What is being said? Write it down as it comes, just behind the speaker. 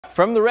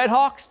From the Red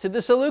Hawks to the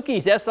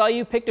Salukis,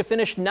 SIU picked to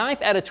finish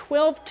 9th out of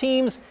 12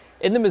 teams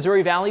in the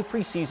Missouri Valley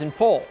preseason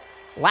poll.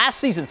 Last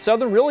season,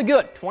 Southern really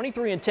good,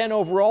 23-10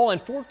 overall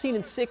and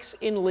 14-6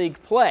 in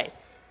league play.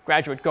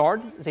 Graduate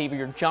guard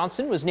Xavier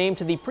Johnson was named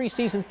to the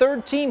preseason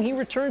third team. He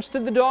returns to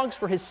the Dogs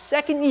for his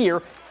second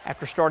year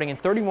after starting in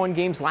 31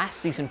 games last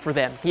season for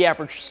them. He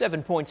averaged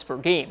 7 points per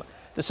game.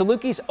 The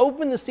Salukis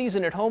open the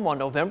season at home on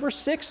November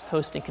 6th,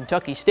 hosting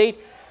Kentucky State.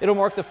 It'll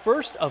mark the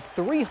first of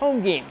 3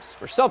 home games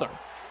for Southern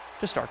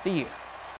to start the year.